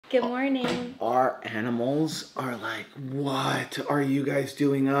Good morning. Our animals are like, what are you guys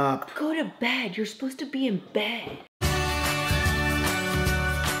doing up? Go to bed. You're supposed to be in bed.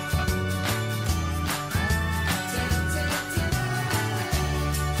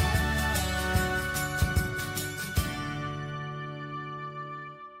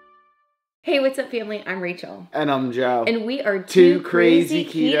 Hey, what's up, family? I'm Rachel. And I'm Joe. And we are Two Crazy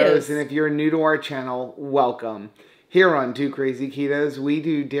Ketos. And if you're new to our channel, welcome. Here on Two Crazy Ketos, we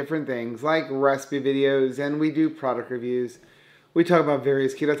do different things like recipe videos and we do product reviews. We talk about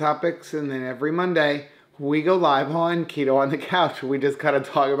various keto topics, and then every Monday we go live on Keto on the Couch. We just kind of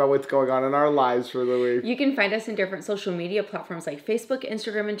talk about what's going on in our lives for the week. You can find us in different social media platforms like Facebook,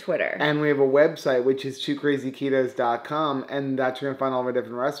 Instagram, and Twitter. And we have a website, which is twocrazyketos.com, and that's where you're going to find all of our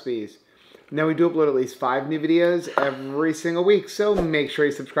different recipes. Now, we do upload at least 5 new videos every single week, so make sure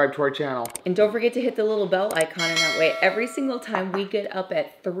you subscribe to our channel. And don't forget to hit the little bell icon, and that way every single time we get up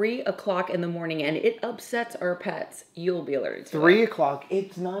at 3 o'clock in the morning and it upsets our pets, you'll be alerted to 3 o'clock?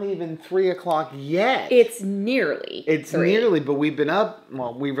 It's not even 3 o'clock yet. It's nearly. It's 3. Nearly, but we've been up,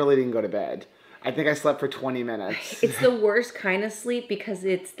 well, we really didn't go to bed. I think I slept for 20 minutes. It's the worst kind of sleep because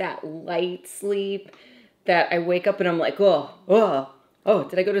it's that light sleep that I wake up and I'm like, oh,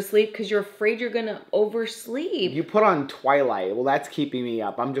 did I go to sleep? Because you're afraid you're going to oversleep. You put on Twilight. Well, that's keeping me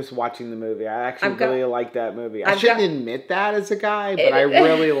up. I'm just watching the movie. I actually really like that movie. I shouldn't admit that as a guy, but I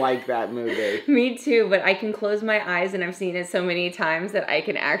really like that movie. Me too, but I can close my eyes and I've seen it so many times that I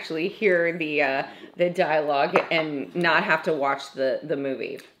can actually hear the dialogue and not have to watch the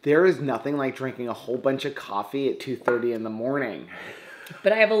movie. There is nothing like drinking a whole bunch of coffee at 2:30 in the morning.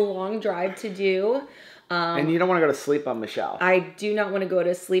 But I have a long drive to do. And you don't want to go to sleep on Michelle. I do not want to go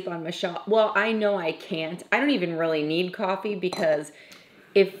to sleep on Michelle. Well, I know I can't. I don't even really need coffee because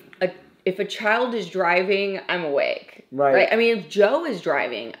if a child is driving, I'm awake. Right. I mean, if Joe is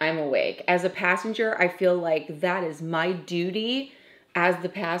driving, I'm awake. As a passenger, I feel like that is my duty as the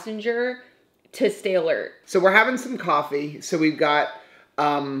passenger to stay alert. So we're having some coffee. So we've got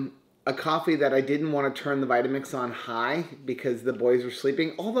a coffee that I didn't want to turn the Vitamix on high because the boys were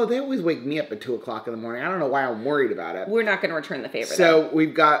sleeping. Although they always wake me up at 2 o'clock in the morning. I don't know why I'm worried about it. We're not going to return the favor. So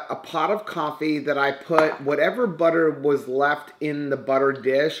we've got a pot of coffee that I put whatever butter was left in the butter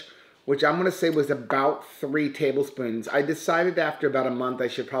dish, which I'm going to say was about 3 tablespoons. I decided after about a month I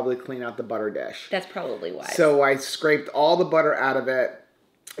should probably clean out the butter dish. That's probably wise. So I scraped all the butter out of it,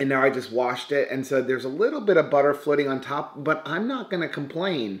 and now I just washed it. And so there's a little bit of butter floating on top, but I'm not going to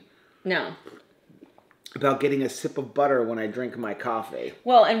complain. No. About getting a sip of butter when I drink my coffee.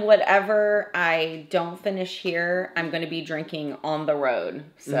 Well, and whatever I don't finish here, I'm going to be drinking on the road,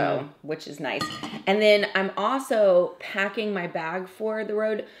 so which is nice. And then I'm also packing my bag for the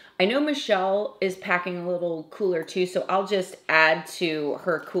road. I know Michelle is packing a little cooler too, so I'll just add to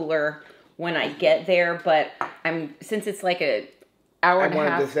her cooler when I get there. But since it's like an hour and a half.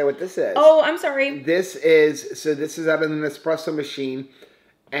 I wanted to say what this is. Oh, I'm sorry. This is out of an espresso machine.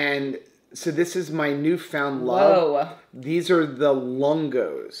 And so this is my newfound love. Whoa. These are the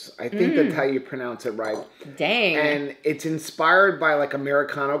Lungos. I think that's how you pronounce it right. Dang. And it's inspired by like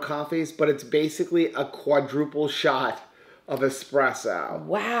Americano coffees, but it's basically a quadruple shot of espresso.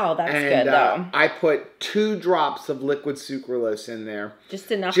 Wow, that's good though. I put 2 drops of liquid sucralose in there.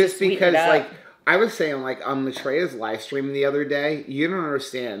 Just enough to sweeten because it up. like I was saying, like on Matreya's live stream the other day, you don't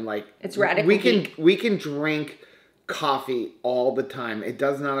understand. Like it's radical. We can drink coffee all the time. It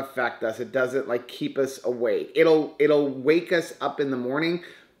does not affect us. It doesn't like keep us awake. It'll wake us up in the morning,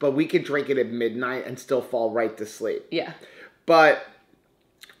 but we could drink it at midnight and still fall right to sleep. Yeah. But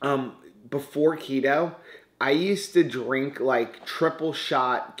before keto, I used to drink like triple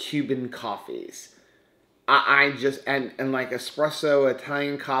shot Cuban coffees. I just and like espresso,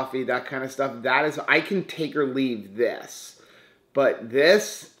 Italian coffee, that kind of stuff. That is, I can take or leave this, but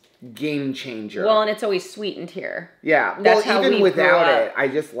this. Game changer. Well, and it's always sweetened here. Yeah. That's well, even without it, I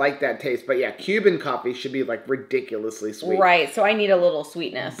just like that taste. But yeah, Cuban coffee should be like ridiculously sweet. Right. So I need a little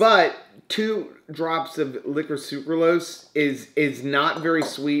sweetness. But 2 drops of liquid sucralose is not very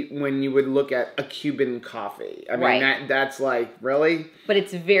sweet when you would look at a Cuban coffee. I mean, that's like, really? But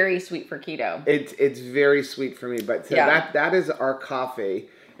it's very sweet for keto. It's very sweet for me. But so that is our coffee.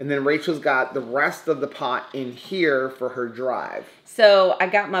 And then Rachel's got the rest of the pot in here for her drive. So I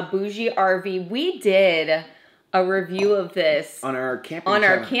got my bougie RV. We did a review of this on our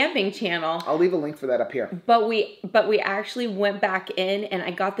camping channel. I'll leave a link for that up here. But we actually went back in and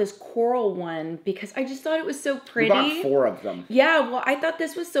I got this coral one because I just thought it was so pretty. We bought 4 of them. Yeah, well, I thought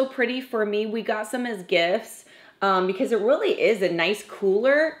this was so pretty for me. We got some as gifts. Because it really is a nice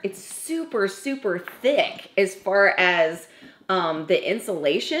cooler. It's super, super thick as far as The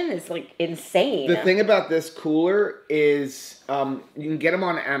insulation is like insane. The thing about this cooler is you can get them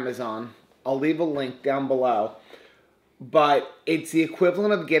on Amazon. I'll leave a link down below. But it's the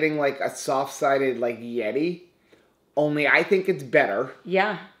equivalent of getting like a soft-sided like Yeti. Only I think it's better.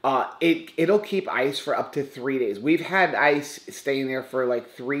 Yeah. It'll keep ice for up to 3 days. We've had ice staying there for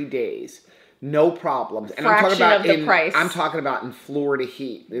like 3 days. No problems. And Fraction of the price. I'm talking about in Florida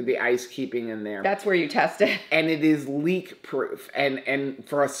heat, the ice keeping in there. That's where you test it. And it is leak proof. And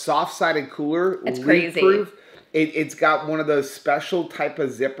for a soft-sided cooler, it's leak crazy. Proof, it's got one of those special type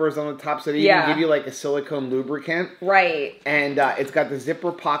of zippers on the top so they even give you like a silicone lubricant. Right. And it's got the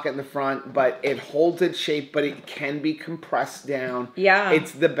zipper pocket in the front, but it holds its shape, but it can be compressed down. Yeah.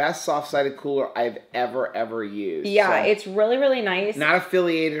 It's the best soft-sided cooler I've ever used. Yeah, so, it's really, really nice. Not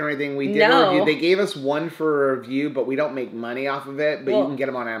affiliated or anything. We did a review. They gave us one for a review, but we don't make money off of it, but you can get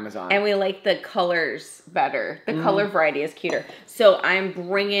them on Amazon. And we like the colors better. The color variety is cuter. So I'm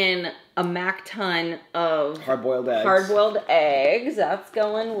bringing a mac ton of hard-boiled eggs. Hard-boiled eggs. That's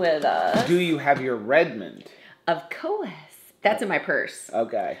going with us. Do you have your Redmond? Of course. That's in my purse.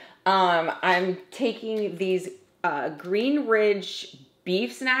 Okay. I'm taking these Green Ridge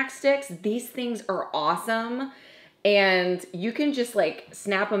beef snack sticks. These things are awesome. And you can just like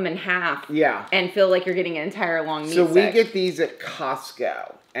snap them in half. Yeah. And feel like you're getting an entire long meat So we stick. get these at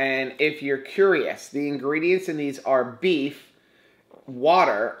Costco. And if you're curious, the ingredients in these are beef,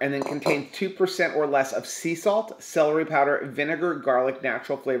 water, and then contain 2% or less of sea salt, celery powder, vinegar, garlic,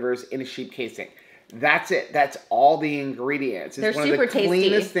 natural flavors in a sheep casing. That's it. That's all the ingredients. It's one of the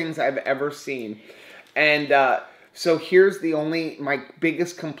cleanest things I've ever seen. And so here's my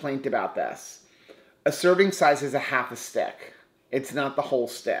biggest complaint about this. A serving size is a half a stick. It's not the whole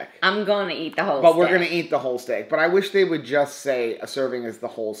stick. I'm going to eat the whole stick. But we're going to eat the whole stick. But I wish they would just say a serving is the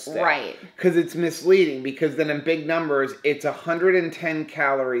whole stick. Right. Because it's misleading. Because then in big numbers, it's 110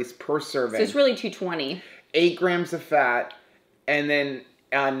 calories per serving. So it's really 220. 8 grams of fat. And then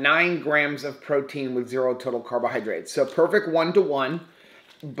 9 grams of protein with 0 total carbohydrates. So perfect 1-to-1.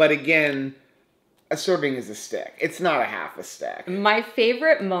 But again, a serving is a stick. It's not a half a stick. My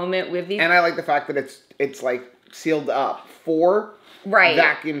favorite moment with these... And I like the fact that it's like sealed up. 4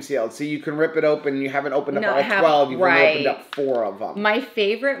 vacuum sealed. So you can rip it open. You haven't opened up all 12. You've only opened up 4 of them. My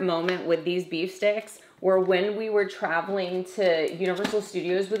favorite moment with these beef sticks were when we were traveling to Universal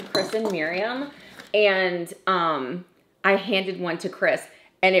Studios with Chris and Miriam. And I handed one to Chris.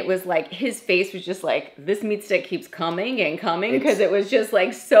 And it was like, his face was just like, this meat stick keeps coming and coming because it was just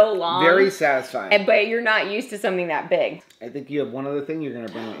like so long. Very satisfying. But you're not used to something that big. I think you have one other thing you're going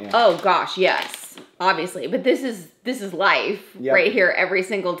to bring with you. Oh gosh, yes. Obviously. But this is life right here every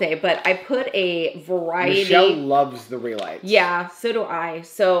single day. But I put a variety. Michelle loves the relights. Yeah, so do I.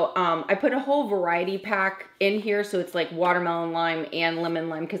 So I put a whole variety pack in here. So it's like watermelon lime and lemon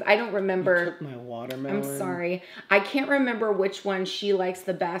lime. Because I don't remember. You took my watermelon. I'm sorry. I can't remember which one she likes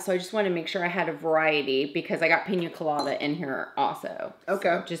the best. So I just want to make sure I had a variety. Because I got pina colada in here also.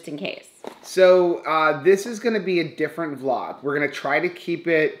 Okay. So, just in case. So this is going to be a different vlog. We're going to try to keep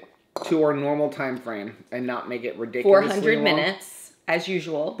it to our normal time frame and not make it ridiculously 400 long. minutes, as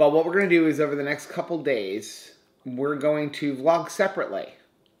usual. But what we're going to do is over the next couple days, we're going to vlog separately.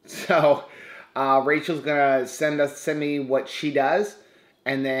 So Rachel's going to send me what she does,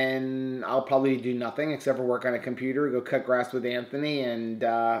 and then I'll probably do nothing except for work on a computer, go cut grass with Anthony, and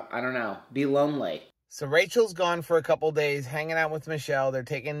I don't know, be lonely. So Rachel's gone for a couple days hanging out with Michelle. They're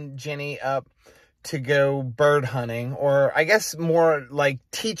taking Jenny up to go bird hunting, or I guess more like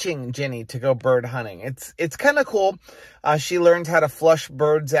teaching Jenny to go bird hunting. It's kind of cool. She learns how to flush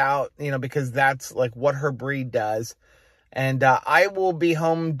birds out, because that's like what her breed does. And I will be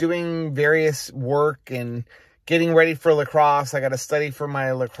home doing various work and getting ready for lacrosse. I got to study for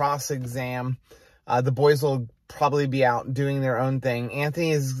my lacrosse exam. The boys will probably be out doing their own thing.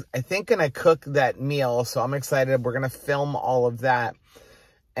 Anthony is, I think, going to cook that meal, so I'm excited. We're going to film all of that.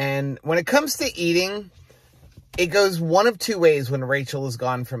 And when it comes to eating, it goes one of two ways when Rachel is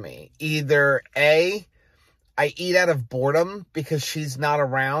gone from me. Either A, I eat out of boredom because she's not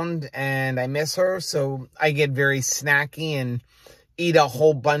around and I miss her, so I get very snacky and eat a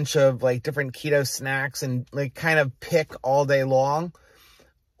whole bunch of like different keto snacks and like kind of pick all day long.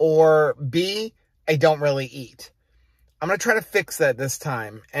 Or B, I don't really eat. I'm going to try to fix that this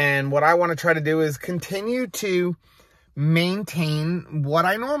time. And what I want to try to do is continue to maintain what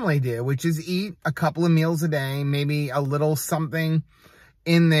I normally do, which is eat a couple of meals a day, maybe a little something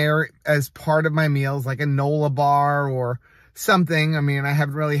in there as part of my meals, like a Nola bar or something. I mean, I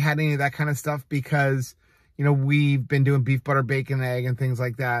haven't really had any of that kind of stuff because, we've been doing beef, butter, bacon, egg, and things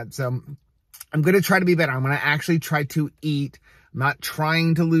like that. So I'm going to try to be better. I'm going to actually try to eat. I'm not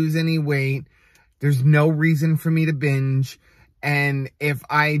trying to lose any weight. There's no reason for me to binge. And if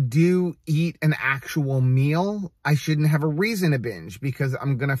I do eat an actual meal, I shouldn't have a reason to binge because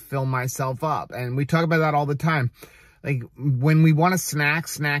I'm going to fill myself up. And we talk about that all the time. Like when we want to snack,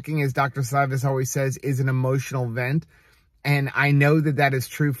 snacking, as Dr. Slavis always says, is an emotional vent. And I know that that is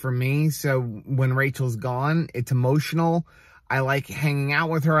true for me. So when Rachel's gone, it's emotional. I like hanging out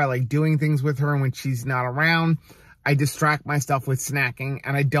with her. I like doing things with her. And when she's not around, I distract myself with snacking.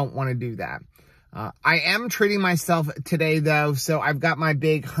 And I don't want to do that. I am treating myself today, though. So I've got my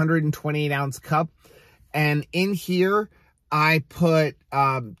big 128-ounce cup. And in here, I put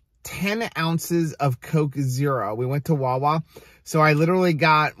 10 ounces of Coke Zero. We went to Wawa. So I literally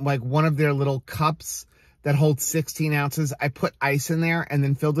got like one of their little cups that holds 16 ounces. I put ice in there and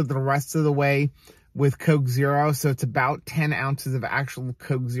then filled it the rest of the way with Coke Zero. So it's about 10 ounces of actual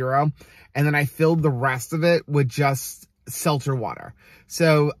Coke Zero. And then I filled the rest of it with just seltzer water.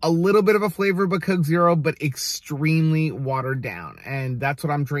 So a little bit of a flavor of a Coke Zero, but extremely watered down. And that's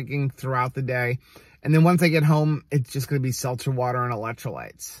what I'm drinking throughout the day. And then once I get home, it's just going to be seltzer water and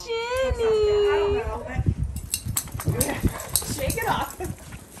electrolytes. Jenny! Shake it off.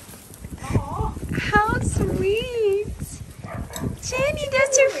 Aww. How sweet. Jenny,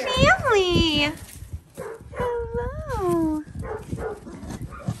 that's your family. Hello.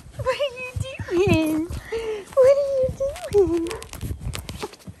 What are you doing? What are you doing?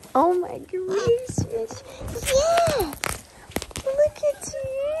 Oh my gracious. Yes! Look at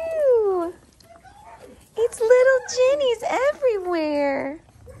you. It's little Jennies everywhere.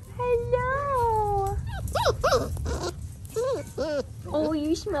 Hello. Oh,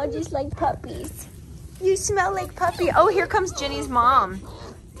 you smell just like puppies. You smell like puppy. Oh, here comes Jenny's mom.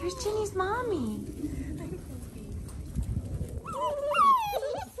 There's Jenny's mommy.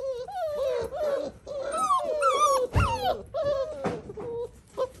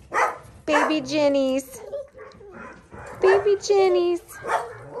 Baby Jennies. Baby Jennies.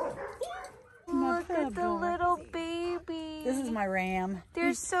 Look at the little baby. This is my ram.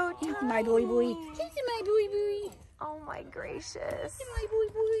 They're so tiny. My boy boy. This is my boy boy. Oh my gracious. This is my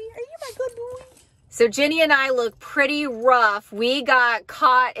boy boy. Are you my good boy? So Jenny and I look pretty rough. We got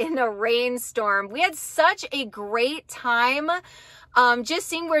caught in a rainstorm. We had such a great time. Just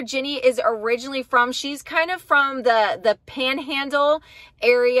seeing where Jenny is originally from. She's kind of from the Panhandle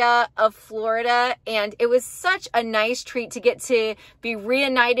area of Florida, and it was such a nice treat to get to be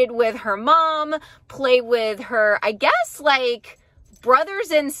reunited with her mom, play with her, I guess, like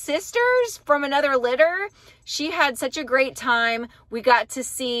brothers and sisters from another litter. She had such a great time. We got to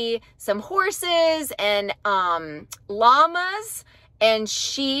see some horses and llamas and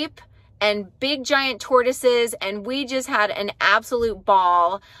sheep and big giant tortoises, and we just had an absolute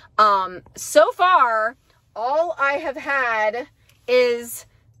ball. So far, all I have had is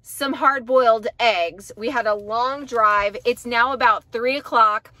some hard-boiled eggs. We had a long drive. It's now about 3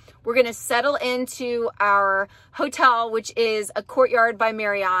 o'clock. We're gonna settle into our hotel, which is a Courtyard by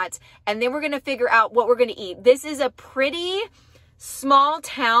Marriott, and then we're gonna figure out what we're gonna eat. This is a pretty small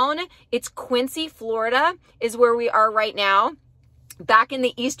town. It's Quincy, Florida, is where we are right now. Back in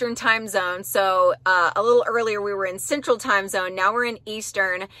the Eastern time zone. So a little earlier we were in Central time zone. Now we're in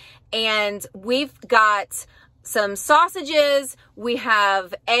Eastern, and we've got some sausages. We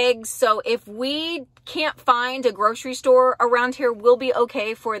have eggs. So if we can't find a grocery store around here, we'll be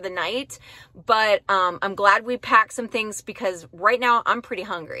okay for the night. But I'm glad we packed some things because right now I'm pretty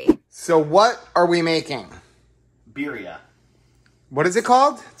hungry. So what are we making? Birria. What is it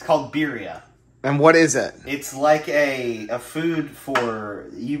called? It's called Birria. And what is it? It's like a food for,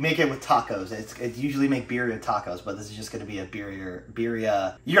 you make it with tacos. It's usually make birria tacos, but this is just going to be a birria.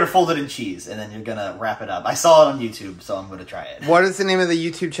 You're going to fold it in cheese, and then you're going to wrap it up. I saw it on YouTube, so I'm going to try it. What is the name of the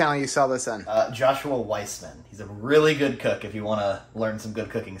YouTube channel you saw this on? Joshua Weissman. He's a really good cook if you want to learn some good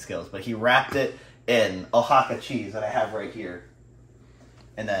cooking skills. But he wrapped it in Oaxaca cheese that I have right here,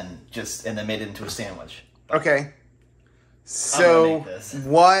 and then made it into a sandwich. Okay. So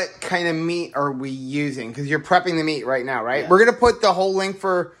what kind of meat are we using? Because you're prepping the meat right now, right? Yeah. We're going to put the whole link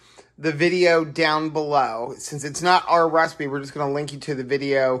for the video down below. Since it's not our recipe, we're just going to link you to the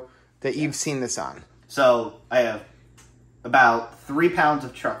video that you've seen this on. So I have about 3 pounds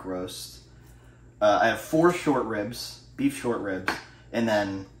of chuck roast. I have 4 short ribs, beef short ribs. And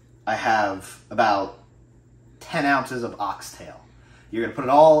then I have about 10 ounces of oxtail. You're going to put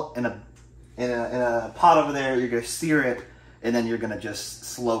it all in a pot over there. You're going to sear it. And then you're going to just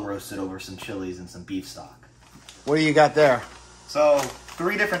slow roast it over some chilies and some beef stock. What do you got there? So,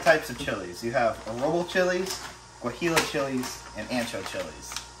 3 different types of chilies. You have arrobo chilies, guajillo chilies, and ancho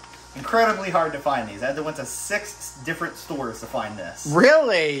chilies. incredibly hard to find these. I had to went to 6 different stores to find this.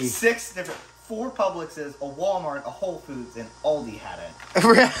 Really? 6 different, 4 Publixes, a Walmart, a Whole Foods, and Aldi had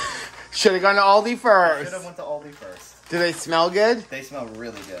it. Should have gone to Aldi first. Should have went to Aldi first. Do they smell good? They smell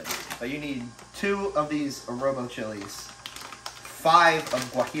really good. But you need 2 of these Arobo chilies, 5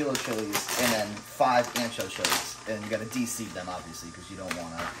 of Guajillo chilies, and then 5 ancho chilies. And you got to de-seed them, obviously, because you don't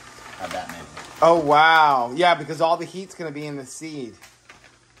want to have that many. Oh, wow. Yeah, because all the heat's going to be in the seed.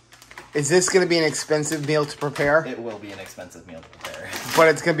 Is this going to be an expensive meal to prepare? It will be an expensive meal to prepare. But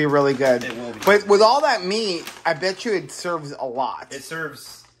it's going to be really good. It will be. But with all that meat, I bet you it serves a lot. It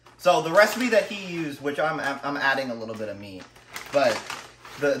serves... So the recipe that he used, which I'm adding a little bit of meat, but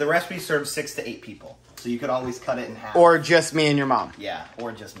the recipe serves 6 to 8 people. So you could always cut it in half. Or just me and your mom. Yeah,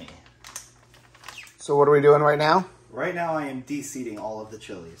 or just me. So what are we doing right now? Right now I am de-seeding all of the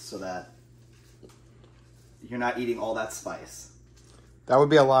chilies so that you're not eating all that spice. That would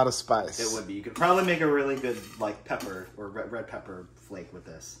be a lot of spice. It would be. You could probably make a really good like pepper or red pepper flake with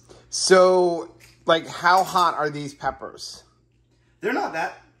this. So, like, how hot are these peppers? They're not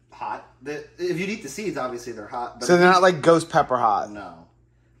that hot. If you'd eat the seeds, obviously they're hot. But so they're not like ghost pepper hot? No.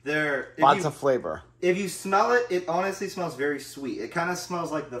 They're... Lots of flavor. If you smell it, it honestly smells very sweet. It kind of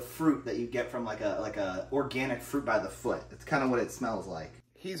smells like the fruit that you get from like a organic fruit by the foot. It's kind of what it smells like.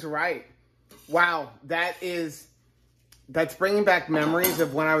 He's right. Wow, that's bringing back memories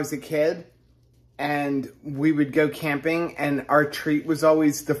of when I was a kid and we would go camping and our treat was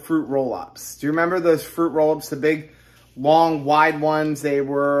always the fruit roll-ups. Do you remember those fruit roll-ups, the big, long, wide ones? They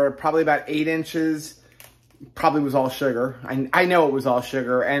were probably about 8 inches. Probably was all sugar. I know it was all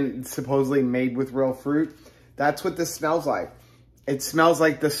sugar and supposedly made with real fruit. That's what this smells like. It smells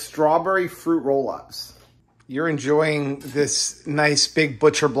like the strawberry fruit roll-ups. You're enjoying this nice big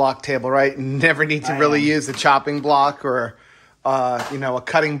butcher block table, right? You never need to really use a chopping block or, a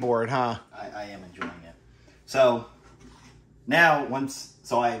cutting board, huh? I am enjoying it. So now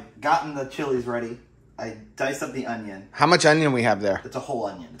I've gotten the chilies ready. I diced up the onion. How much onion we have there? It's a whole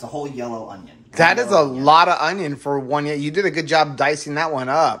onion. It's a whole yellow onion. That is a lot of onion for one. You did a good job dicing that one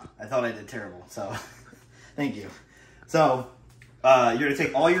up. I thought I did terrible, so thank you. So you're going to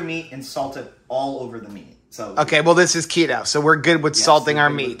take all your meat and salt it all over the meat. So okay, well, this is keto, so we're good with salting our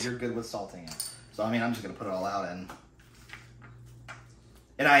meat. You're good with salting it. So, I'm just going to put it all out. And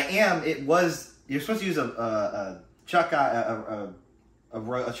you're supposed to use a chuck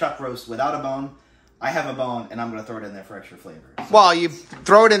roast without a bone. I have a bone, and I'm going to throw it in there for extra flavor. So. Well, you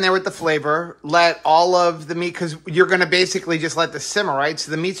throw it in there with the flavor. Let all of the meat, because you're going to basically just let this simmer, right? So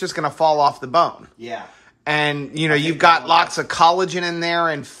the meat's just going to fall off the bone. Yeah. And, you've got lots of collagen in there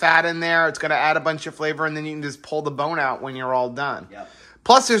and fat in there. It's going to add a bunch of flavor, and then you can just pull the bone out when you're all done. Yep.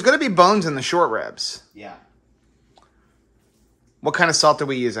 Plus, there's going to be bones in the short ribs. Yeah. What kind of salt are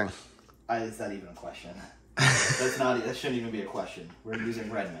we using? Is that even a question? That shouldn't even be a question. We're using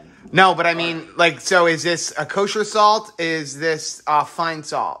Redmond. No, but I mean, so is this a kosher salt? Is this fine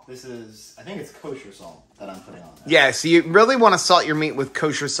salt? I think it's kosher salt that I'm putting on there. Yeah, so you really want to salt your meat with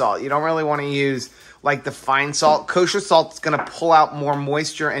kosher salt. You don't really want to use, the fine salt. Kosher salt's going to pull out more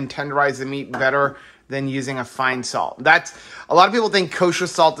moisture and tenderize the meat better than using a fine salt. A lot of people think kosher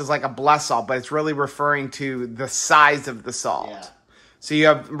salt is like a blessed salt, but it's really referring to the size of the salt. Yeah. So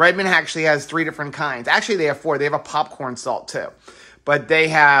Redmond actually has 3 different kinds. Actually, they have 4. They have a popcorn salt too. But they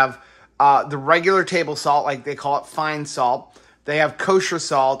have the regular table salt, like they call it fine salt. They have kosher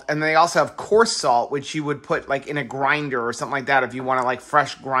salt, and they also have coarse salt, which you would put in a grinder or something like that if you want to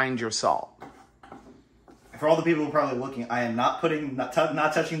fresh grind your salt. For all the people who are probably looking, I am not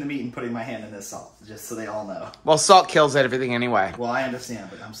touching the meat and putting my hand in this salt, just so they all know. Well, salt kills everything anyway. Well, I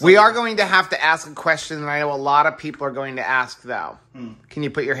understand, but I'm sorry. We are going to have to ask a question that I know a lot of people are going to ask, though. Can you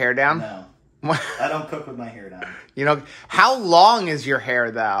put your hair down? No. I don't cook with my hair down. How long is your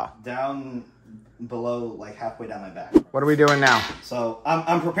hair, though? Down below, halfway down my back. What are we doing now? So,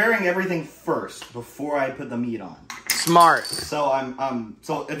 I'm preparing everything first before I put the meat on. Smart. So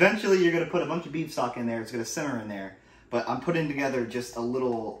so eventually you're gonna put a bunch of beef stock in there. It's gonna simmer in there, but I'm putting together just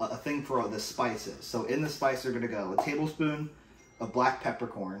a thing for the spices. So in the spice are gonna go a tablespoon of black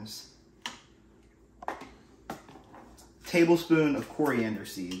peppercorns, tablespoon of coriander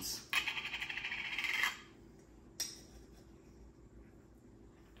seeds,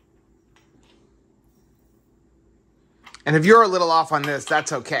 and if you're a little off on this,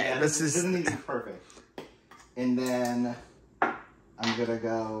 that's okay. Yeah, this isn't even perfect. And then I'm gonna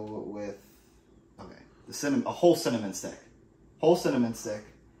go with a whole cinnamon stick,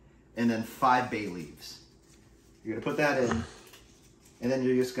 and then 5 bay leaves. You're gonna put that in, and then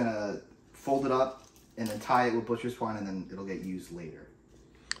you're just gonna fold it up and then tie it with butcher's twine, and then it'll get used later.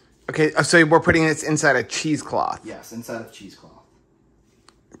 Okay, so we're putting this inside a cheesecloth. Yes, inside of cheesecloth.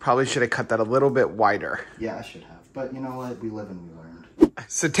 Probably should have cut that a little bit wider. Yeah, I should have. But you know what? We live and we learned.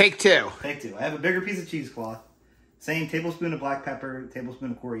 So take two. Take two. I have a bigger piece of cheesecloth. Same tablespoon of black pepper,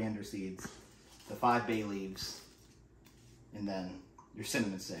 tablespoon of coriander seeds, the 5 bay leaves, and then your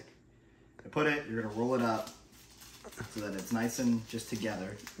cinnamon stick. You put it, you're going to roll it up so that it's nice and just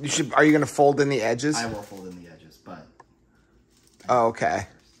together. Are you going to fold in the edges? I will fold in the edges, but... Oh, okay.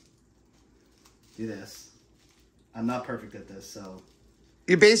 Do this. I'm not perfect at this, so...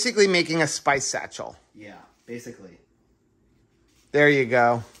 You're basically making a spice satchel. Yeah, basically. There you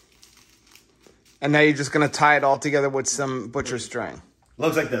go. And now you're just going to tie it all together with some butcher string.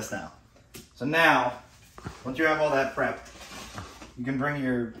 Looks like this now. So now, once you have all that prepped, you can bring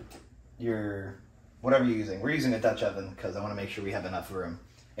your whatever you're using. We're using a Dutch oven because I want to make sure we have enough room.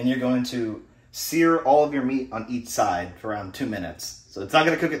 And you're going to sear all of your meat on each side for around 2 minutes. So it's not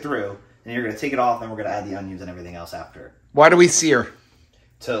going to cook it through. And you're going to take it off, and we're going to add the onions and everything else after. Why do we sear?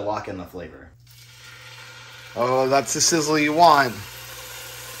 To lock in the flavor. Oh, that's the sizzle you want.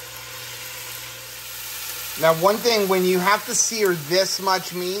 Now, one thing, when you have to sear this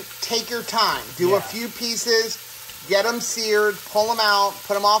much meat, take your time. Do a few pieces, get them seared, pull them out,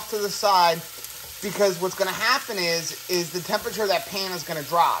 put them off to the side, because what's going to happen is the temperature of that pan is going to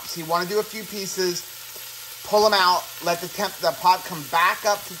drop. So you want to do a few pieces, pull them out, let the pot come back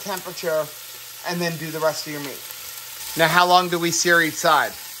up to temperature, and then do the rest of your meat. Now, how long do we sear each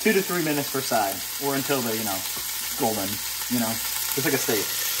side? 2 to 3 minutes per side, or until they're, golden, just like a steak.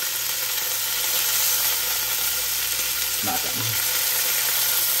 Not done.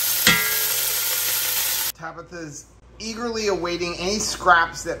 Tabitha's eagerly awaiting any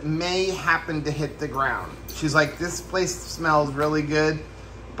scraps that may happen to hit the ground. She's like, this place smells really good,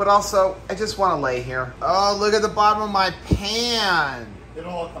 but also, I just want to lay here. Oh, look at the bottom of my pan.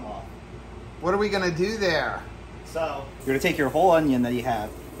 It'll all come off. What are we going to do there? So, you're going to take your whole onion that you have,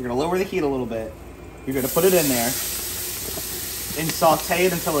 you're going to lower the heat a little bit, you're going to put it in there, and saute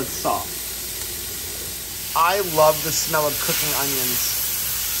it until it's soft. I love the smell of cooking onions.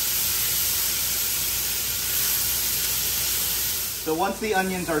 So once the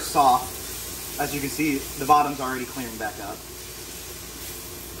onions are soft, as you can see, the bottom's already clearing back up,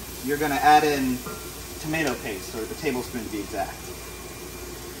 you're going to add in tomato paste, or a tablespoon to be exact.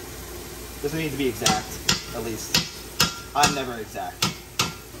 Doesn't need to be exact, at least. I'm never exact.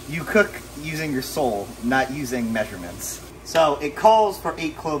 You cook using your soul, not using measurements. So it calls for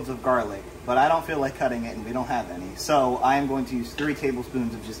 8 cloves of garlic, but I don't feel like cutting it and we don't have any. So I am going to use 3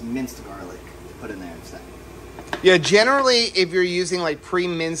 tablespoons of just minced garlic to put in there instead. Yeah, generally, if you're using like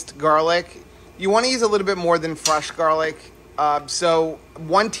pre-minced garlic, you want to use a little bit more than fresh garlic. So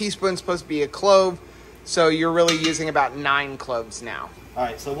 1 teaspoon is supposed to be a clove, so you're really using about 9 cloves now. All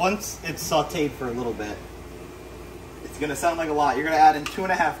right, so once it's sauteed for a little bit, it's going to sound like a lot. You're going to add in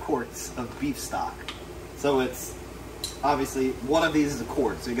 2.5 quarts of beef stock. So it's obviously one of these is a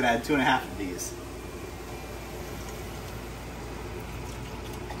quart, so you're going to add 2.5 of these.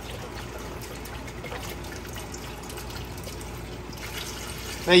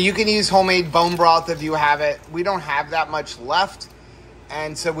 Now you can use homemade bone broth if you have it. We don't have that much left,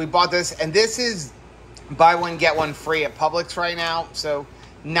 and so we bought this, and this is buy one get one free at Publix right now. So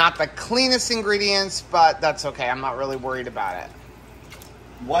not the cleanest ingredients, but that's okay. I'm not really worried about it.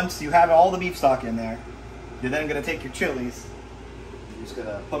 Once you have all the beef stock in there, you're then going to take your chilies. You're just going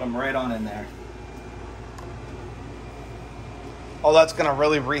to put them right on in there. Oh, that's going to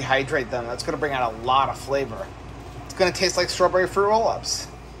really rehydrate them. That's going to bring out a lot of flavor. It's going to taste like strawberry fruit roll-ups.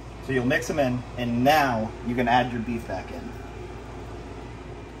 So you'll mix them in, and now you can add your beef back in.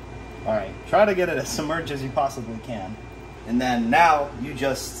 All right, try to get it as submerged as you possibly can. And then now you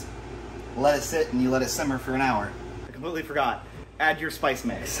just let it sit and you let it simmer for an hour. I completely forgot. Add your spice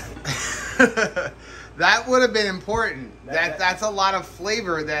mix. That would have been important. That's a lot of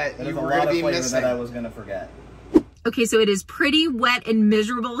flavor that you were going to be missing. That I was going to forget. Okay, so it is pretty wet and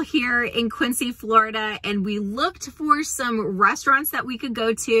miserable here in Quincy, Florida, and we looked for some restaurants that we could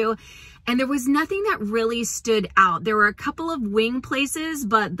go to, and there was nothing that really stood out. There were a couple of wing places,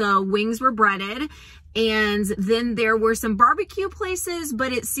 but the wings were breaded, and then there were some barbecue places,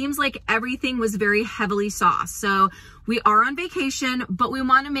 but it seems like everything was very heavily sauced. So we are on vacation, but we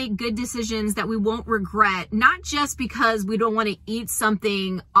want to make good decisions that we won't regret, not just because we don't want to eat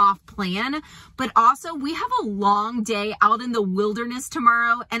something off plan, but also we have a long day out in the wilderness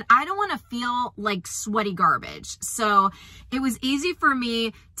tomorrow, and I don't want to feel like sweaty garbage. So it was easy for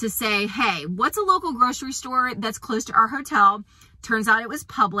me to say, hey, what's a local grocery store that's close to our hotel? Turns out it was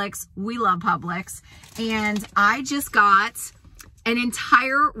Publix. We love Publix. And I just got an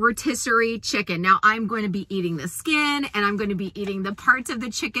entire rotisserie chicken. Now I'm going to be eating the skin and I'm going to be eating the parts of the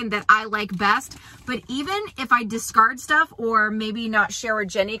chicken that I like best. But even if I discard stuff or maybe not share with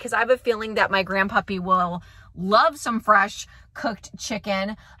Jenny, because I have a feeling that my grandpuppy will love some fresh cooked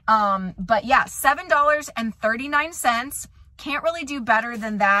chicken. But yeah, $7.39. Can't really do better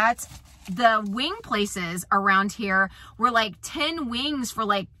than that. The wing places around here were like 10 wings for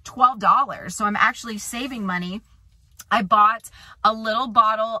like $12. So I'm actually saving money. I bought a little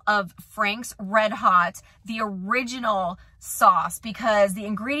bottle of Frank's Red Hot, the original sauce, because the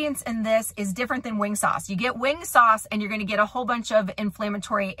ingredients in this is different than wing sauce. You get wing sauce and you're going to get a whole bunch of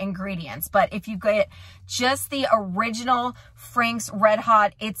inflammatory ingredients. But if you get just the original Frank's Red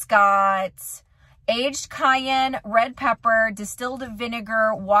Hot, it's got aged cayenne, red pepper, distilled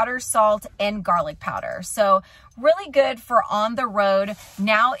vinegar, water, salt, and garlic powder. So really good for on the road.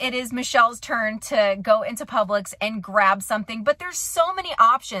 Now it is Michelle's turn to go into Publix and grab something, but there's so many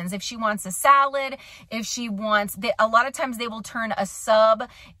options. If she wants a salad, if she wants, a lot of times they will turn a sub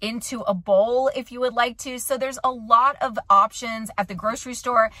into a bowl if you would like to. So there's a lot of options at the grocery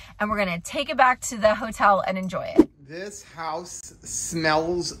store, and we're gonna take it back to the hotel and enjoy it. This house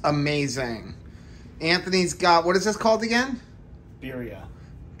smells amazing. Anthony's got, what is this called again? Birria.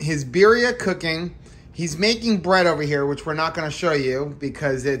 His birria cooking. He's making bread over here, which we're not going to show you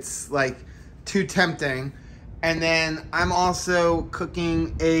because it's like too tempting. And then I'm also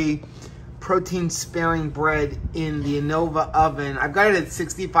cooking a protein sparing bread in the Innova oven. I've got it at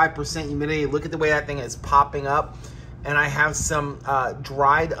 65% humidity. Look at the way that thing is popping up. And I have some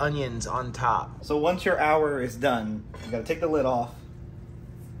dried onions on top. So once your hour is done, you got to take the lid off.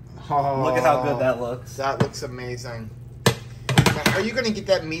 Oh, look at how good that looks. That looks amazing. Now, are you going to get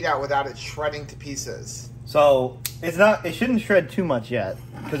that meat out without it shredding to pieces? So it shouldn't shred too much yet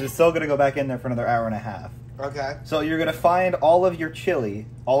because it's still going to go back in there for another hour and a half. Okay. So you're going to find all of your chili,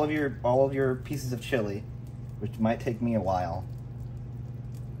 all of your pieces of chili, which might take me a while.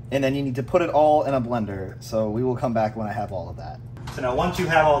 And then you need to put it all in a blender. So we will come back when I have all of that. So now once you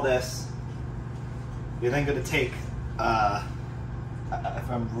have all this, you're then going to take if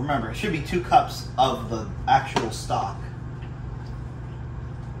I remember, it should be 2 cups of the actual stock.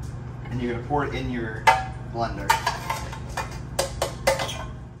 And you're going to pour it in your blender.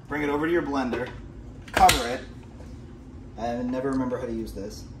 Bring it over to your blender. Cover it. I never remember how to use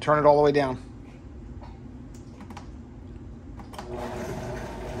this. Turn it all the way down.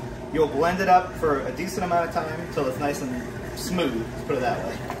 You'll blend it up for a decent amount of time until it's nice and smooth. Let's put it that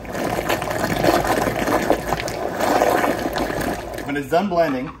way. When it's done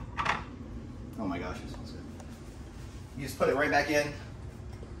blending, oh my gosh, it smells good. You just put it right back in.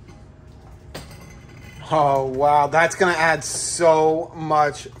 Oh wow, that's gonna add so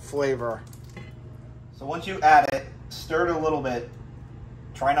much flavor. So once you add it, stir it a little bit.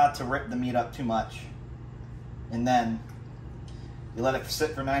 Try not to rip the meat up too much. And then you let it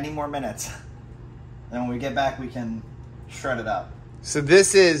sit for 90 more minutes. Then when we get back, we can shred it up. So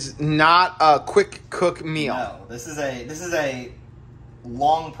this is not a quick cook meal. No, this is a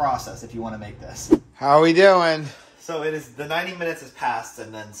long process if you want to make this. How are we doing? So it is, the 90 minutes has passed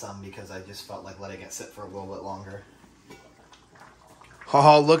and then some because I just felt like letting it sit for a little bit longer.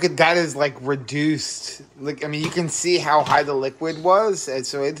 Oh, look at that, is like reduced. Look, I mean, you can see how high the liquid was, and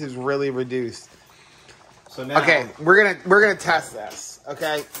so it is really reduced. So now, okay, we're gonna test this.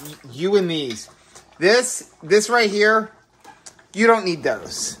 Okay, you and these. This right here, you don't need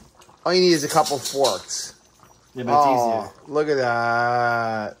those. All you need is a couple forks. Yeah, but it's easier. Look at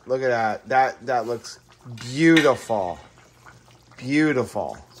that. Look at that. That looks beautiful.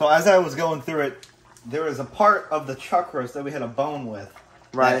 Beautiful. So as I was going through it, there was a part of the chuck roast that we had a bone with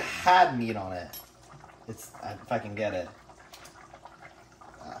that had meat on it. If I can get it.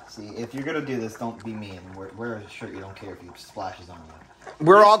 See, if you're going to do this, don't be mean. Wear a shirt you don't care if it splashes on you.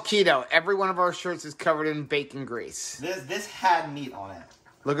 We're all keto. Every one of our shirts is covered in bacon grease. This had meat on it.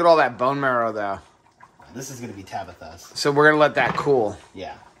 Look at all that bone marrow, though. This is going to be Tabitha's. So we're going to let that cool.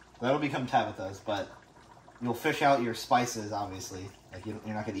 Yeah. That'll become Tabitha's, but you'll fish out your spices, obviously. Like, you're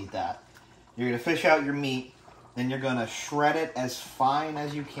not going to eat that. You're going to fish out your meat, then you're going to shred it as fine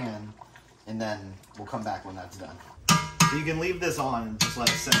as you can, and then we'll come back when that's done. So you can leave this on and just let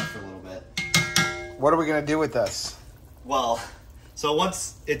it simmer for a little bit. What are we going to do with this? Well, so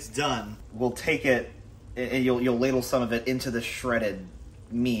once it's done, we'll take it, and you'll ladle some of it into the shredded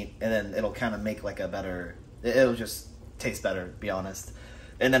meat, and then it'll kind of make like a better, it'll just taste better, to be honest.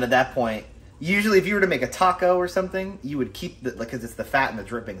 And then at that point, Usually, if you were to make a taco or something, you would keep the, like, because it's the fat and the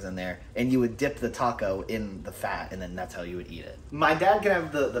drippings in there, and you would dip the taco in the fat, and then that's how you would eat it. My dad can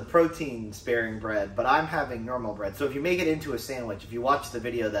have the protein-sparing bread, but I'm having normal bread. So if you make it into a sandwich, if you watch the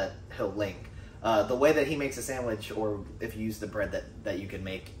video that he'll link, the way that he makes a sandwich, or if you use the bread that you can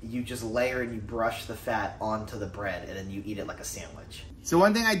make, you just layer and you brush the fat onto the bread, and then you eat it like a sandwich. So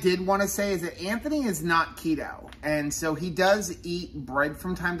one thing I did want to say is that Anthony is not keto, and so he does eat bread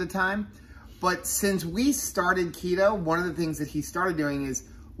from time to time. But since we started keto, one of the things that he started doing is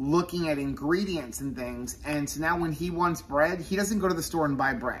looking at ingredients and things. And so now when he wants bread, he doesn't go to the store and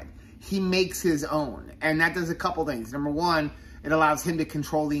buy bread. He makes his own. And that does a couple things. Number one, it allows him to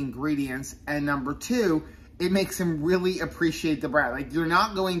control the ingredients. And number two, it makes him really appreciate the bread. Like, you're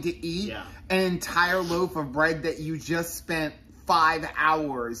not going to eat an entire loaf of bread that you just spent 5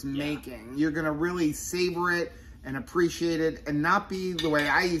 hours making. You're going to really savor it and appreciate it, and not be the way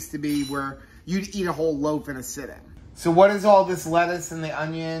I used to be, where you'd eat a whole loaf in a sitting. So what is all this lettuce and the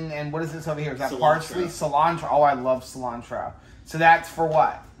onion, and what is this over here? Is that parsley? Cilantro. Oh, I love cilantro. So that's for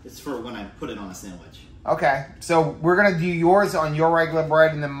what? It's for when I put it on a sandwich. Okay, so we're going to do yours on your regular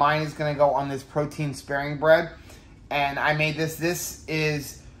bread, and then mine is going to go on this protein-sparing bread. And I made this. This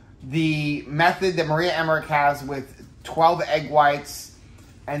is the method that Maria Emmerich has with 12 egg whites,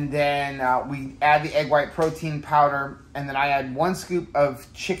 and then we add the egg white protein powder, and then I add 1 scoop of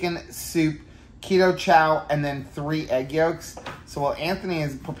chicken soup, keto chow, and then 3 egg yolks. So while Anthony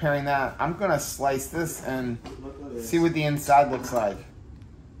is preparing that, I'm going to slice this and see what the inside looks like.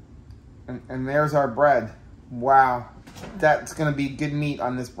 And there's our bread. Wow. That's going to be good meat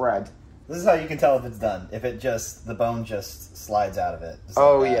on this bread. This is how you can tell if it's done. If it just, the bone just slides out of it.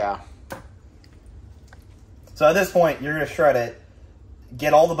 Oh, yeah. So at this point, you're going to shred it.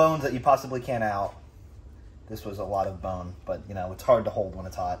 Get all the bones that you possibly can out. This was a lot of bone, but, you know, it's hard to hold when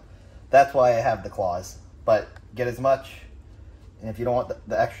it's hot. That's why I have the claws. But get as much, and if you don't want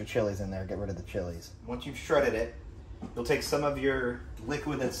the extra chilies in there, get rid of the chilies. Once you've shredded it, you'll take some of your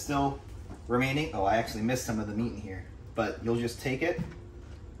liquid that's still remaining. Oh, I actually missed some of the meat in here. But you'll just take it,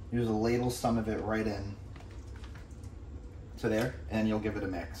 you'll just ladle some of it right in to there, and you'll give it a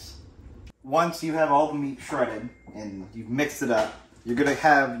mix. Once you have all the meat shredded and you've mixed it up, you're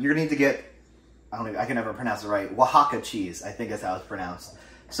gonna need to get, I can never pronounce it right, Oaxaca cheese, I think that's how it's pronounced.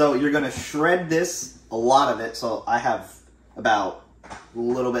 So you're gonna shred this, a lot of it, so I have about a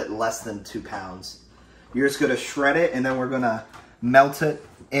little bit less than 2 pounds. You're just gonna shred it, and then we're gonna melt it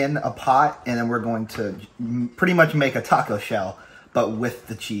in a pot, and then we're going to pretty much make a taco shell, but with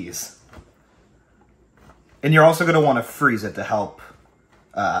the cheese. And you're also gonna wanna freeze it to help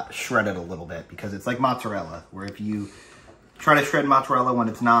shred it a little bit, because it's like mozzarella, where if you try to shred mozzarella when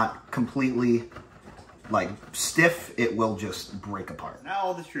it's not completely like stiff, it will just break apart. Now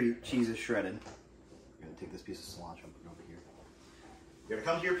all the cheese is shredded. You're gonna take this piece of cilantro and put it over here. You're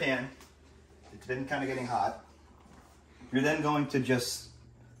gonna come to your pan. It's been kind of getting hot. You're then going to just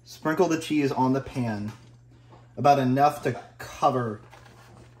sprinkle the cheese on the pan, about enough to cover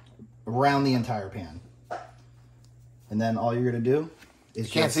around the entire pan. And then all you're gonna do is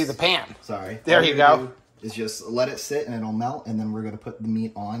Can't see the pan. Sorry. There you go. Is just let it sit and it'll melt, and then we're going to put the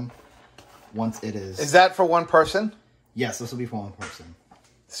meat on once it is. Is that for one person? Yes, this will be for one person.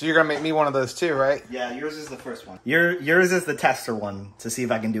 So you're going to make me one of those too, right? Yeah, yours is the first one. Yours is the tester one to see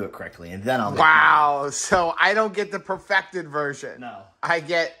if I can do it correctly, and then I'll make Wow, so I don't get the perfected version. No. I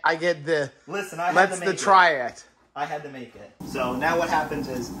get the Listen, I had let's to make try it. I had to make it. So now what happens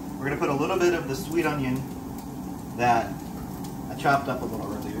is we're going to put a little bit of the sweet onion that I chopped up a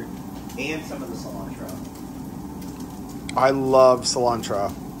little earlier, and some of the cilantro. I love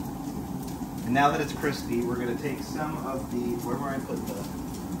cilantro. And now that it's crispy, we're going to take some of the, wherever I put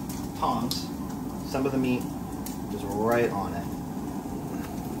the tongs, some of the meat, just right on it.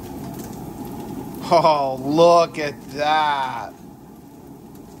 Oh, look at that.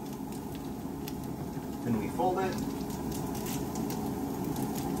 Then we fold it.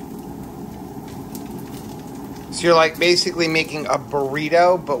 So you're like basically making a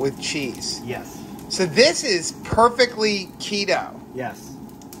burrito, but with cheese. Yes. So this is perfectly keto. Yes.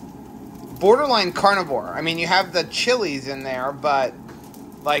 Borderline carnivore. I mean, you have the chilies in there, but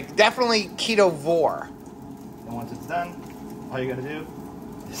like definitely ketovore. And once it's done, all you gotta do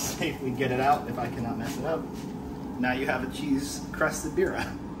is safely get it out if I cannot mess it up. Now you have a cheese crusted birria.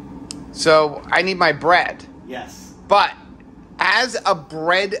 So I need my bread. Yes. But as a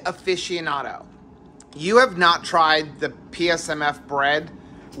bread aficionado, you have not tried the PSMF bread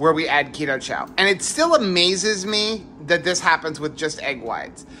where we add keto chow. And it still amazes me that this happens with just egg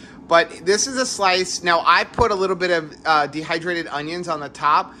whites. But this is a slice. Now, I put a little bit of dehydrated onions on the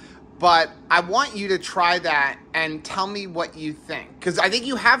top, but I want you to try that and tell me what you think. Because I think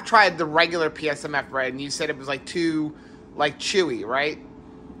you have tried the regular PSMF bread, and you said it was like too chewy, right?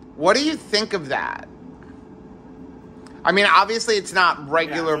 What do you think of that? I mean, obviously it's not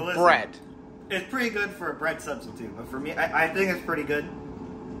regular bread. It's pretty good for a bread substitute, but for me, I think it's pretty good.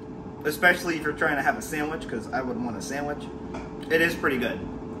 Especially if you're trying to have a sandwich, because I wouldn't want a sandwich. It is pretty good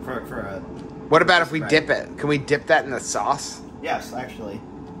for a... What about if we dip it? Can we dip that in the sauce? Yes, actually.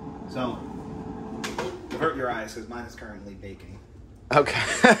 So, avert your eyes, because mine is currently baking. Okay.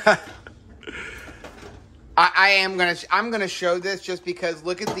 I'm gonna show this just because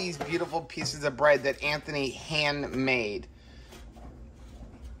look at these beautiful pieces of bread that Anthony handmade.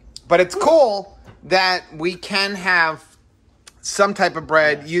 But it's cool that we can have some type of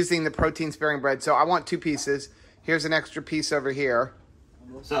bread using the protein sparing bread. So I want 2 pieces. Here's an extra piece over here.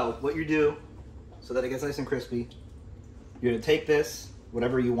 So what you do, so that it gets nice and crispy, you're gonna take this,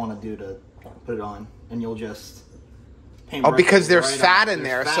 whatever you want to do to put it on, and you'll just because there's fat in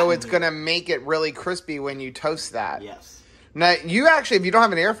there, so it's gonna make it really crispy when you toast that. Yes. Now you actually, if you don't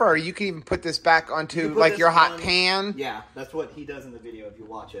have an air fryer, you can even put this back onto like your hot pan. Yeah, that's what he does in the video if you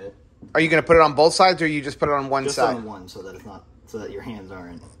watch it. Are you gonna put it on both sides, or you just put it on one side? Just on one, so that it's not, so that your hands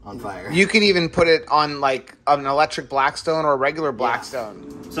aren't on fire. You can even put it on like an electric Blackstone or a regular Blackstone.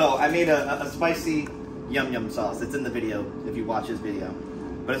 Yeah. So I made a spicy yum yum sauce. It's in the video if you watch his video,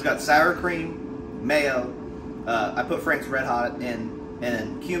 but it's got sour cream, mayo. I put Frank's Red Hot in,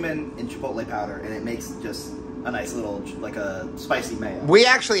 and cumin and chipotle powder, and it makes just a nice little, like a spicy mayo. We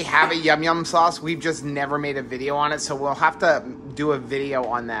actually have a yum yum sauce. We've just never made a video on it, so we'll have to do a video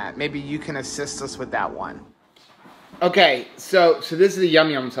on that. Maybe you can assist us with that one. Okay, so this is a yum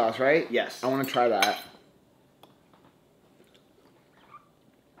yum sauce, right? Yes. I want to try that.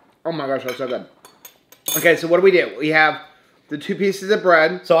 Oh my gosh, that's so good. Okay, so what do? We have the 2 pieces of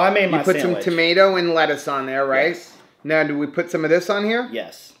bread. So I made my sandwich. You put some tomato and lettuce on there, right? Yes. Now, do we put some of this on here?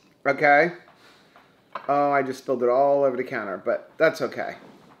 Yes. Okay. Oh, I just spilled it all over the counter, but that's okay.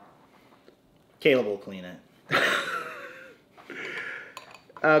 Caleb will clean it.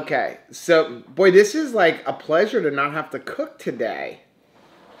 Okay, so, boy, this is like a pleasure to not have to cook today.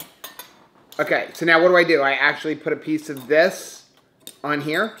 Okay, so now what do? I actually put a piece of this on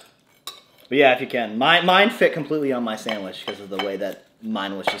here? But yeah, if you can. Mine fit completely on my sandwich because of the way that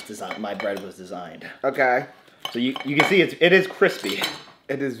mine was just designed. My bread was designed. Okay. So you can see it is crispy.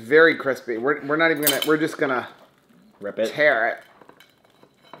 It is very crispy. We're not even gonna. We're just gonna rip it, tear it.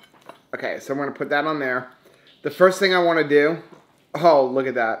 Okay, so I'm gonna put that on there. The first thing I want to do. Oh, look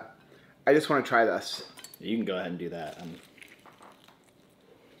at that! I just want to try this. You can go ahead and do that.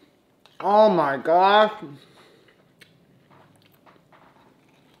 Oh my gosh!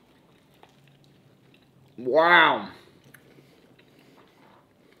 Wow!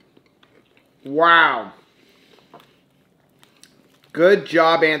 Wow! Good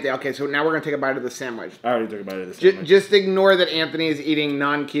job, Anthony. Okay, so now we're going to take a bite of the sandwich. I already took a bite of the sandwich. Just ignore that Anthony is eating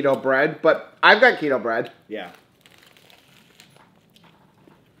non-keto bread, but I've got keto bread. Yeah.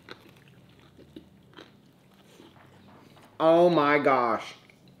 Oh my gosh.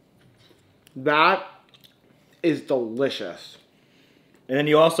 That is delicious. And then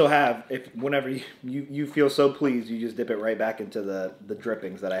you also have, whenever you feel so pleased, you just dip it right back into the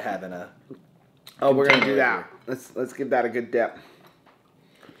drippings that I have in a... Oh, we're going to do that. Let's give that a good dip.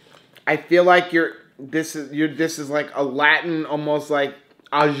 I feel like this is like a Latin, almost like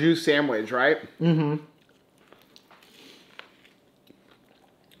au jus sandwich, right? Mm-hmm.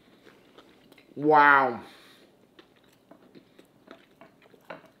 Wow.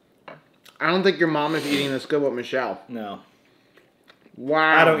 I don't think your mom is eating this good with Michelle. No.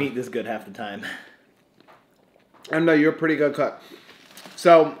 Wow. I don't eat this good half the time. I know you're a pretty good cook.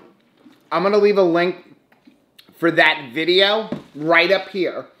 So, I'm going to leave a link for that video right up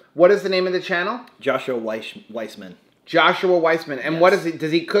here. What is the name of the channel? Joshua Weissman. Joshua Weissman. And yes. What is it?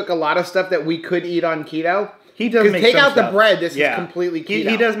 Does he cook a lot of stuff that we could eat on keto? He does make take some out stuff. The bread. This is completely keto.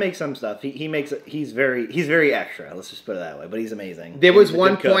 He does make some stuff. He's very extra. Let's just put it that way. But he's amazing. There was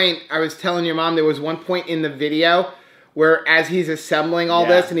one point I was telling your mom. There was one point in the video where, as he's assembling all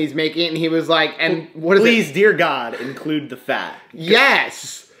this and he's making it, and he was like, "And what is it? Please, dear God, include the fat."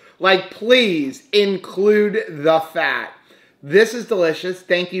 Yes, like please include the fat. This is delicious.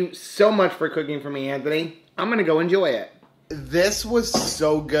 Thank you so much for cooking for me, Anthony. I'm gonna go enjoy it. This was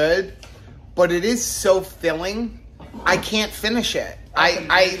so good. But it is so filling, I can't finish it.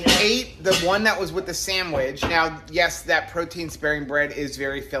 I ate the one that was with the sandwich. Now, yes, that protein-sparing bread is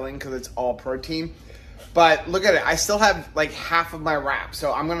very filling because it's all protein. But look at it. I still have like half of my wrap.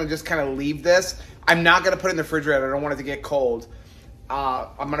 So I'm going to just kind of leave this. I'm not going to put it in the refrigerator. I don't want it to get cold.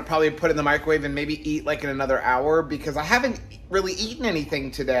 I'm going to probably put it in the microwave and maybe eat like in another hour because I haven't really eaten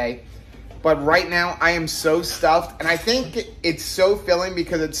anything today. But right now I am so stuffed, and I think it's so filling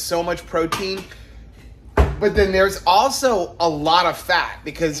because it's so much protein. But then there's also a lot of fat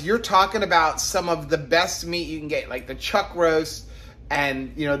because you're talking about some of the best meat you can get, like the chuck roast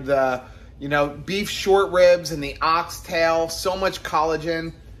and, beef short ribs and the oxtail, so much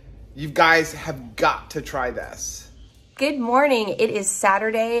collagen. You guys have got to try this. Good morning. It is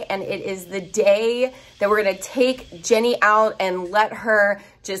Saturday, and it is the day that we're going to take Jenny out and let her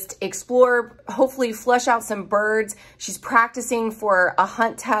just explore, hopefully flush out some birds. She's practicing for a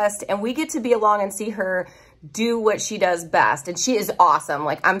hunt test, and we get to be along and see her do what she does best. And she is awesome.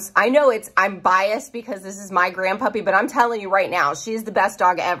 Like I know I'm biased because this is my grandpuppy, but I'm telling you right now, she is the best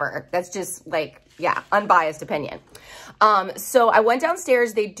dog ever. That's just like, yeah, unbiased opinion. So I went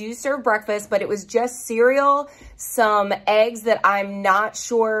downstairs. They do serve breakfast, but it was just cereal, some eggs that I'm not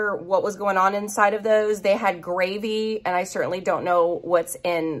sure what was going on inside of those. They had gravy, and I certainly don't know what's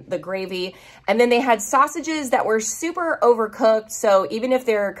in the gravy. And then they had sausages that were super overcooked. So even if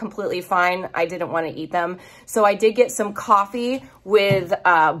they're completely fine, I didn't want to eat them. So I did get some coffee with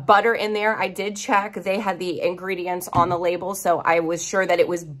butter in there. I did check. They had the ingredients on the label, so I was sure that it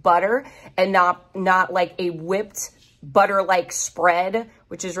was butter and not like a whipped butter-like spread,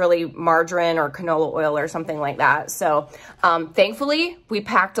 which is really margarine or canola oil or something like that. So thankfully, we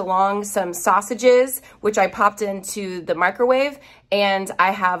packed along some sausages, which I popped into the microwave, and I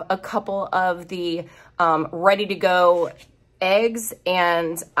have a couple of the ready-to-go eggs,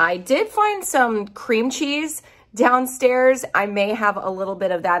 and I did find some cream cheese downstairs. I may have a little bit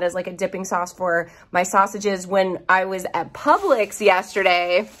of that as like a dipping sauce for my sausages. When I was at Publix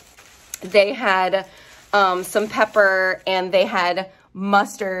yesterday, they had some pepper, and they had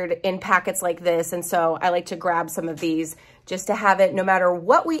mustard in packets like this. And so I like to grab some of these just to have it. No matter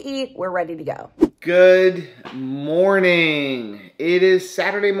what we eat, we're ready to go. Good morning. It is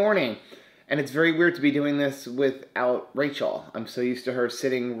Saturday morning, and it's very weird to be doing this without Rachel. I'm so used to her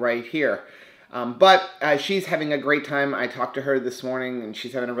sitting right here. But she's having a great time. I talked to her this morning, and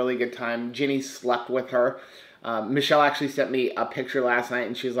she's having a really good time. Ginny slept with her. Michelle actually sent me a picture last night,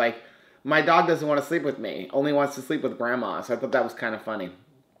 and she's like, my dog doesn't want to sleep with me, only wants to sleep with grandma. So I thought that was kind of funny.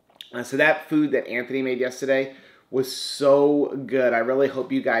 So that food that Anthony made yesterday was so good. I really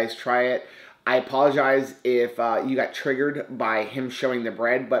hope you guys try it. I apologize if you got triggered by him showing the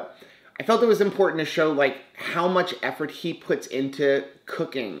bread, but I felt it was important to show like how much effort he puts into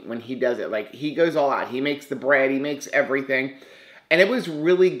cooking when he does it. Like he goes all out. He makes the bread, he makes everything. And it was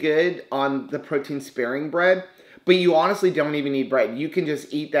really good on the protein sparing bread. But you honestly don't even need bread. You can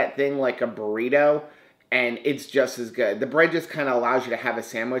just eat that thing like a burrito, and it's just as good. The bread just kind of allows you to have a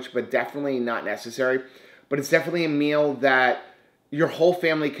sandwich, but definitely not necessary. But it's definitely a meal that your whole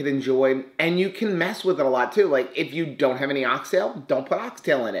family could enjoy, and you can mess with it a lot too. Like if you don't have any oxtail, don't put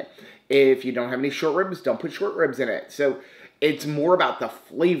oxtail in it. If you don't have any short ribs, don't put short ribs in it. So it's more about the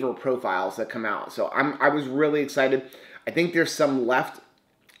flavor profiles that come out. So I was really excited. I think there's some left,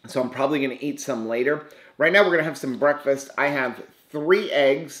 so I'm probably going to eat some later. Right now, we're going to have some breakfast. I have 3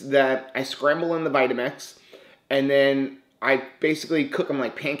 eggs that I scramble in the Vitamix, and then I basically cook them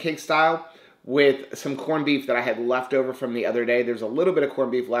like pancake style with some corned beef that I had left over from the other day. There's a little bit of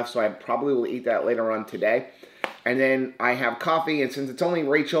corned beef left, so I probably will eat that later on today. And then I have coffee, and since it's only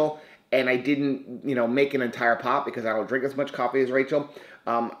Rachel, and I didn't, make an entire pot because I don't drink as much coffee as Rachel,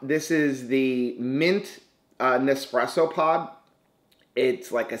 this is the mint Nespresso pod.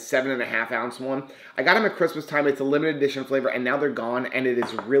 It's like a 7.5 ounce one. I got them at Christmas time. It's a limited edition flavor, and now they're gone, and it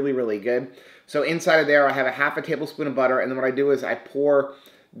is really, really good. So inside of there, I have a half a tablespoon of butter, and then what I do is I pour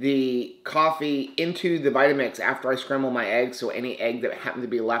the coffee into the Vitamix after I scramble my eggs. So any egg that happened to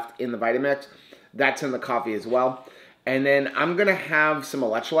be left in the Vitamix, that's in the coffee as well. And then I'm going to have some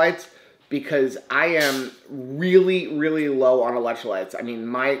electrolytes because I am really, really low on electrolytes. I mean,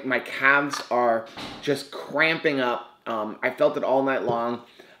 my calves are just cramping up. I felt it all night long.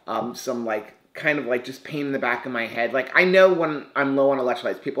 Some kind of just pain in the back of my head. Like I know when I'm low on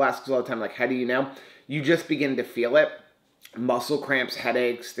electrolytes. People ask us all the time, like, how do you know? You just begin to feel it. Muscle cramps,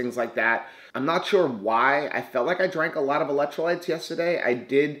 headaches, things like that. I'm not sure why. I felt like I drank a lot of electrolytes yesterday. I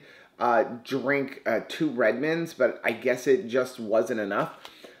did drink 2 Redmonds, but I guess it just wasn't enough.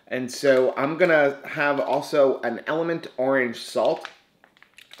 And so I'm going to have also an Element Orange Salt.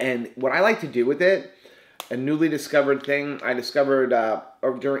 And what I like to do with it, a newly discovered thing I discovered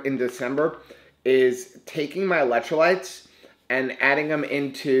in December, is taking my electrolytes and adding them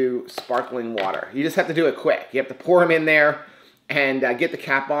into sparkling water. You just have to do it quick. You have to pour them in there and get the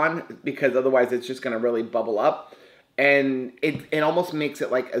cap on because otherwise it's just going to really bubble up. and it almost makes it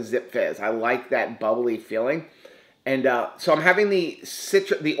like a Zip Fizz. I like that bubbly feeling. And so I'm having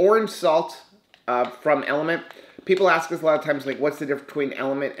the orange salt from Element. People ask us a lot of times, like, what's the difference between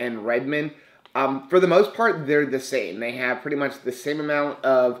Element and Redmond? For the most part, they're the same. They have pretty much the same amount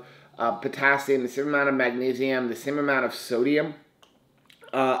of potassium, the same amount of magnesium, the same amount of sodium.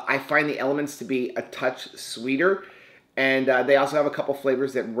 I find the Elements to be a touch sweeter. And they also have a couple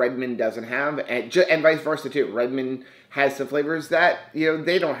flavors that Redmond doesn't have, and vice versa too. Redmond has some flavors that, you know,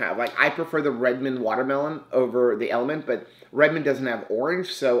 they don't have. Like, I prefer the Redmond watermelon over the Element, but Redmond doesn't have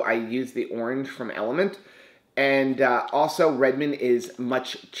orange, so I use the orange from Element. And also, Redmond is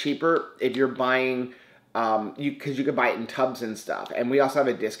much cheaper if you're buying, because you could buy it in tubs and stuff. And we also have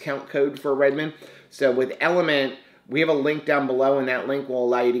a discount code for Redmond. So with Element, we have a link down below, and that link will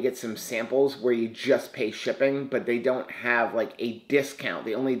allow you to get some samples where you just pay shipping, but they don't have like a discount.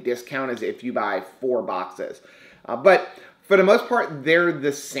 The only discount is if you buy 4 boxes. But for the most part, they're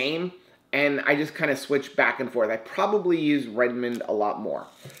the same, and I just kind of switch back and forth. I probably use Redmond a lot more.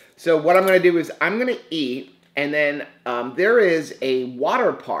 So what I'm going to do is I'm going to eat, and then there is a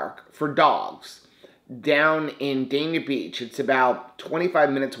water park for dogs down in Dania Beach. It's about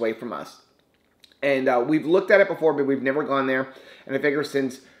 25 minutes away from us. And we've looked at it before, but we've never gone there. And I figure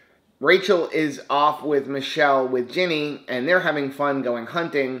since Rachel is off with Michelle with Ginny, and they're having fun going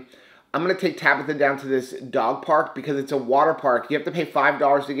hunting, I'm going to take Tabitha down to this dog park because it's a water park. You have to pay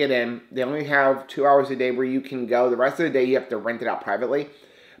 $5 to get in. They only have 2 hours a day where you can go. The rest of the day, you have to rent it out privately.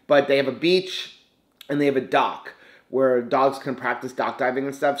 But they have a beach, and they have a dock where dogs can practice dock diving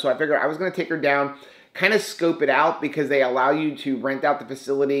and stuff. So I figured I was going to take her down, kind of scope it out, because they allow you to rent out the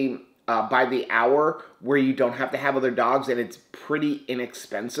facility by the hour where you don't have to have other dogs, and it's pretty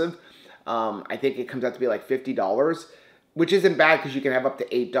inexpensive. I think it comes out to be like $50, which isn't bad because you can have up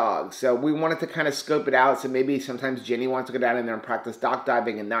to 8 dogs. So we wanted to kind of scope it out, so maybe sometimes Jenny wants to go down in there and practice dock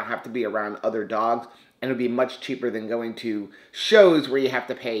diving and not have to be around other dogs, and it'll be much cheaper than going to shows where you have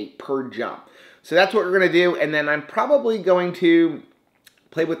to pay per jump. So that's what we're going to do, and then I'm probably going to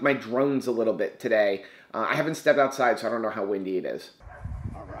play with my drones a little bit today. I haven't stepped outside, so I don't know how windy it is.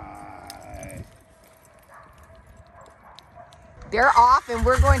 They're off, and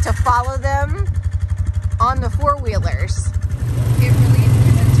we're going to follow them on the 4-wheelers. It really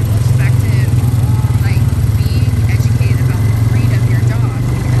puts into perspective, like, being educated about the breed of your dog,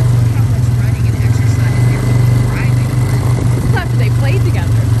 because look how much running and exercise they're driving. Plus, they play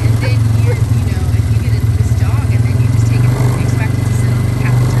together. And then you know, if you get this dog, and then you just take it and expect it to sit on the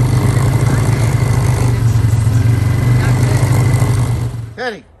couch or it's just not good.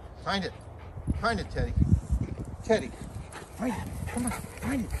 Teddy, find it. Find it, Teddy. Teddy. Find it. Come on,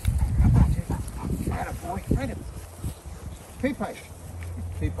 find it. Come on, Teddy. Atta boy, find it. Pea pipe.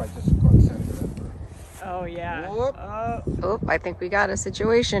 Pea pipe just caught the center of that bird. Oh, yeah. Whoop. Oh, I think we got a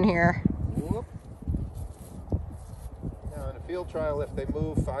situation here. Whoop. Now, in a field trial, if they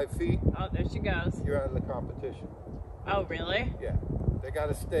move 5 feet, Oh, there she goes. you're out of the competition. Oh, really? Yeah. They got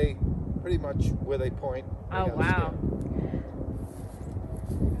to stay pretty much where they point. They Oh, gotta wow.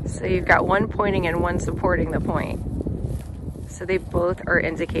 So you've got one pointing and one supporting the point. So they both are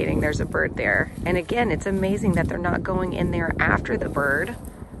indicating there's a bird there. And again, it's amazing that they're not going in there after the bird.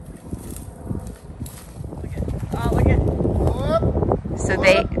 Oh, look at. Whoop.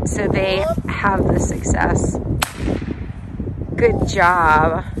 So they have the success. Good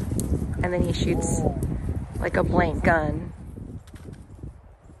job. And then he shoots like a blank gun.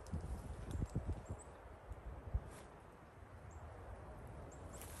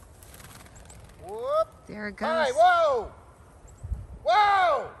 Whoop. There it goes. All right, whoa.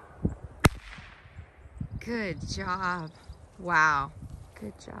 Whoa. Good job. Wow.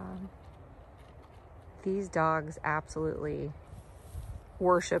 Good job. These dogs absolutely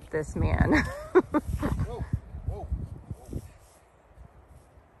worship this man. Whoa. Whoa. Whoa.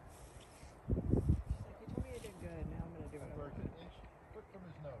 You told me you did good. Now I'm going to do it. Bird an inch foot from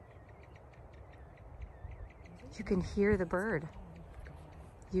his nose. You can hear the bird.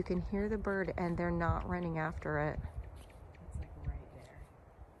 You can hear the bird, and they're not running after it. It's like right there.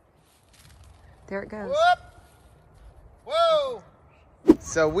 There it goes. Whoop. Whoa.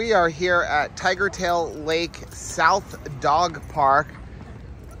 So we are here at Tiger Tail Lake South Dog Park,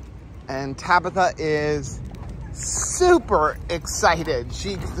 and Tabitha is super excited.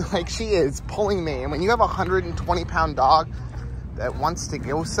 She is pulling me, and when you have a 120-pound dog that wants to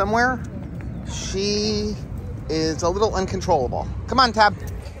go somewhere, she is a little uncontrollable. Come on, Tab.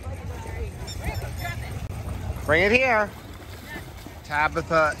 Bring it here.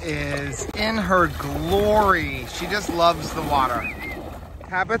 Tabitha is in her glory. She just loves the water.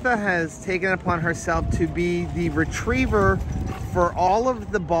 Tabitha has taken upon herself to be the retriever for all of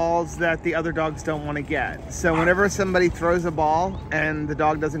the balls that the other dogs don't want to get. So whenever somebody throws a ball and the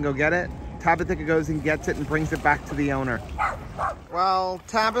dog doesn't go get it, Tabitha goes and gets it and brings it back to the owner. Well,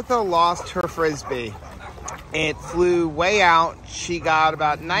 Tabitha lost her Frisbee. It flew way out. She got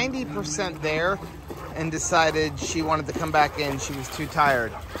about 90% there and decided she wanted to come back in. She was too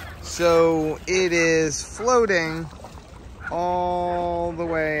tired. So it is floating all the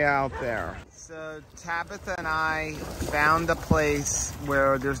way out there. So Tabitha and I found a place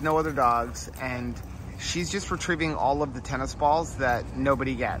where there's no other dogs, and she's just retrieving all of the tennis balls that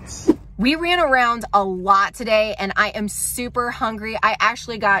nobody gets. We ran around a lot today and I am super hungry. I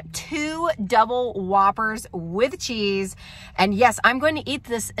actually got 2 double Whoppers with cheese. And yes, I'm going to eat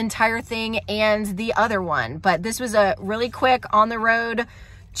this entire thing and the other one. But this was a really quick on the road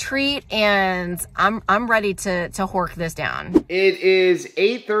treat and I'm ready to hork this down. It is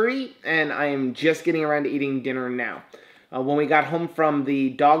 8:30 and I am just getting around to eating dinner now. When we got home from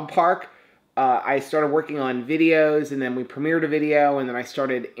the dog park, I started working on videos, and then we premiered a video, and then I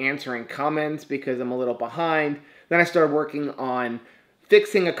started answering comments because I'm a little behind. Then I started working on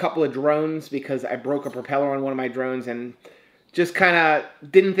fixing a couple of drones because I broke a propeller on one of my drones and just kind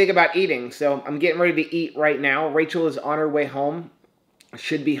of didn't think about eating. So I'm getting ready to eat right now. Rachel is on her way home.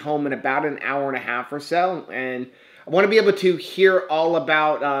 Should be home in about an hour and a half or so, and I want to be able to hear all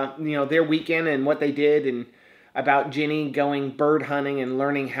about their weekend and what they did, and about Ginny going bird hunting and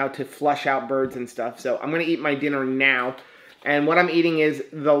learning how to flush out birds and stuff. So I'm going to eat my dinner now. And what I'm eating is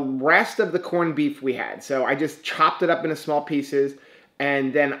the rest of the corned beef we had. So I just chopped it up into small pieces.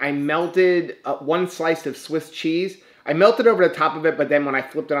 And then I melted 1 slice of Swiss cheese. I melted over the top of it, but then when I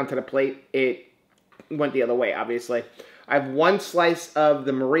flipped it onto the plate, it went the other way, obviously. I have 1 slice of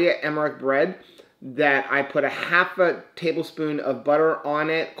the Maria Emmerich bread that I put a half a tablespoon of butter on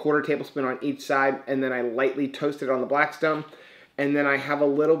it, 1/4 tablespoon on each side, and then I lightly toasted it on the Blackstone. And then I have a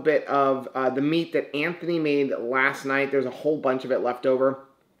little bit of the meat that Anthony made last night. There's a whole bunch of it left over.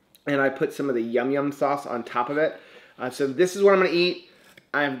 And I put some of the Yum Yum sauce on top of it. So this is what I'm going to eat.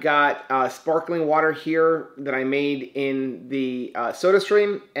 I've got sparkling water here that I made in the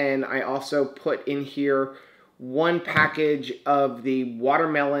SodaStream. And I also put in here 1 package of the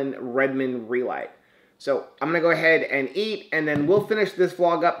watermelon Redmond Relight. So I'm going to go ahead and eat, and then we'll finish this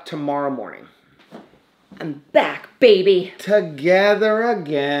vlog up tomorrow morning. I'm back, baby. Together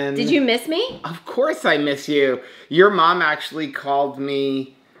again. Did you miss me? Of course I miss you. Your mom actually called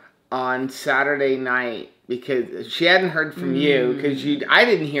me on Saturday night because she hadn't heard from you, because I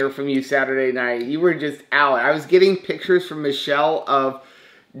didn't hear from you Saturday night. You were just out. I was getting pictures from Michelle of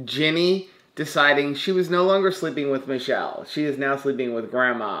Ginny deciding she was no longer sleeping with Michelle. She is now sleeping with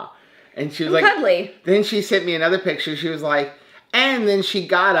Grandma. And she was like, cuddly. Then she sent me another picture. She was like, and then she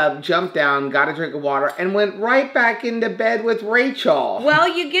got up, jumped down, got a drink of water, and went right back into bed with Rachel. Well,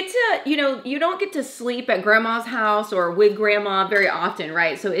 you get to, you don't get to sleep at Grandma's house or with Grandma very often,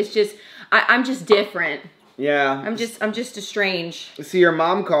 right? So it's just, I'm just different. Yeah. I'm just estranged. So your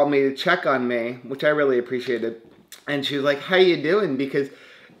mom called me to check on me, which I really appreciated. And she was like, how you doing? Because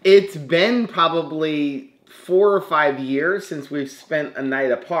it's been probably 4 or 5 years since we've spent a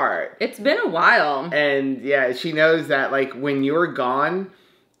night apart. It's been a while. And yeah, she knows that like when you're gone,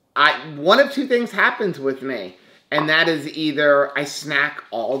 one of 2 things happens with me. And that is either I snack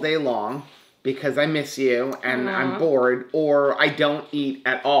all day long because I miss you and I'm bored, or I don't eat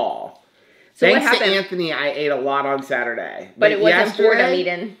at all. So Thanks what happened? to Anthony, I ate a lot on Saturday. But it wasn't boredom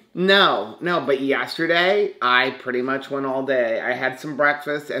eating. No, but yesterday, I pretty much went all day. I had some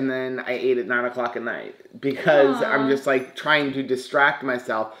breakfast, and then I ate at 9 o'clock at night. Because I'm just, like, trying to distract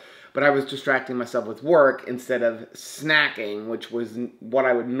myself. But I was distracting myself with work instead of snacking, which was what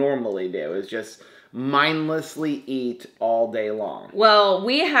I would normally do, is just mindlessly eat all day long. Well,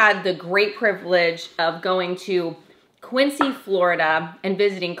 we had the great privilege of going to Quincy, Florida, and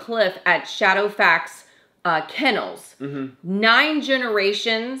visiting Cliff at Shadowfax Kennels. 9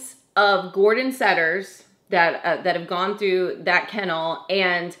 generations of Gordon setters that have gone through that kennel,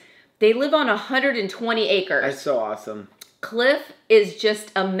 and they live on 120 acres. That's so awesome. Cliff is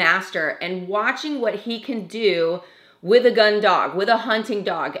just a master, and watching what he can do with a gun dog, with a hunting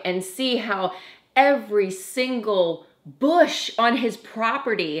dog, and see how every single bush on his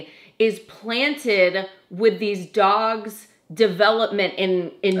property is planted with these dogs' development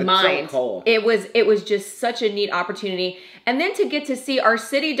in mind. So cool. It was just such a neat opportunity. And then to get to see our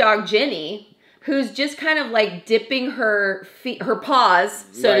city dog Jenny, who's just kind of like dipping her feet, her paws,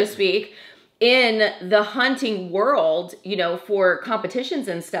 so to speak, in the hunting world, for competitions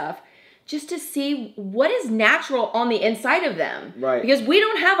and stuff. just to see what is natural on the inside of them. Right. Because we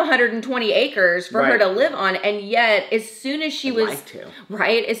don't have 120 acres for her Right. to live on. And yet, as soon as she I'd was, like to.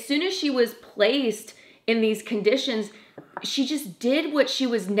 right, as soon as she was placed in these conditions, she just did what she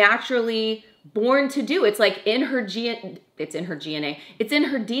was naturally born to do. It's like in her it's in her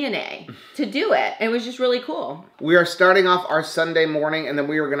DNA to do it. And it was just really cool. We are starting off our Sunday morning, and then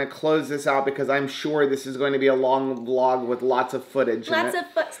we are going to close this out because I'm sure this is going to be a long vlog with lots of footage. Lots of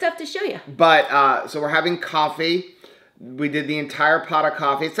stuff to show you. But, so we're having coffee. We did the entire pot of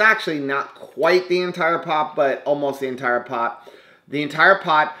coffee. It's actually not quite the entire pot, but almost the entire pot. The entire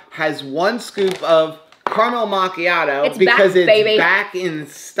pot has 1 scoop of caramel macchiato It's because back, it's baby. back in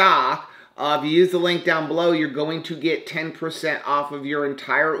stock. If you use the link down below, you're going to get 10% off of your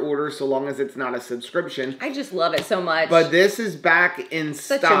entire order, so long as it's not a subscription. I just love it so much. But this is back in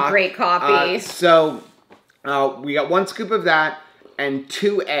stock. Such a great coffee. So we got 1 scoop of that and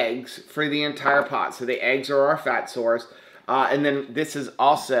 2 eggs for the entire pot. So the eggs are our fat source. And then this is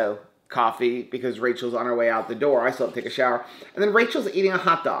also coffee because Rachel's on her way out the door. I still have to take a shower. And then Rachel's eating a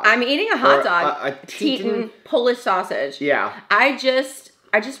hot dog. I'm eating a hot dog. A Teton Polish sausage. Yeah. I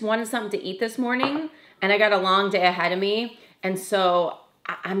just wanted something to eat this morning, and I got a long day ahead of me, and so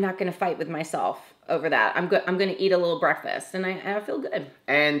I'm not going to fight with myself over that. I'm going to eat a little breakfast, and I feel good.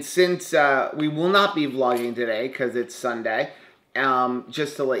 And since we will not be vlogging today because it's Sunday,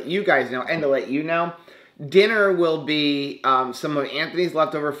 just to let you guys know and to let you know, dinner will be some of Anthony's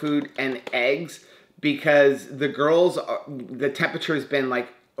leftover food and eggs because the girls, the temperature has been like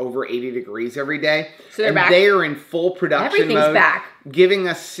over 80 degrees every day. So they're back. They are in full production Everything's mode, back. giving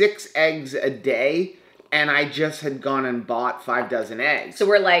us 6 eggs a day. And I just had gone and bought 5 dozen eggs. So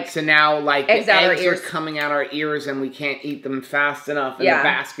we're like, so now like eggs the out our eggs are ears. coming out our ears and we can't eat them fast enough. And Yeah. the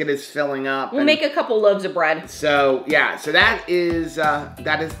basket is filling up. we'll and make a couple loaves of bread. so yeah, so that is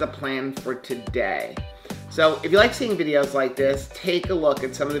the plan for today. So if you like seeing videos like this, take a look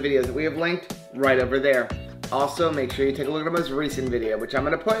at some of the videos that we have linked right over there. Also, make sure you take a look at our most recent video, which I'm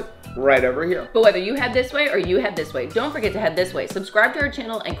going to put right over here. But whether you head this way or you head this way, don't forget to head this way. Subscribe to our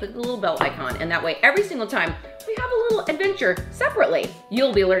channel and click the little bell icon. And that way, every single time we have a little adventure separately,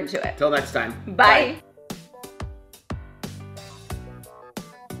 you'll be alerted to it. Till next time. Bye.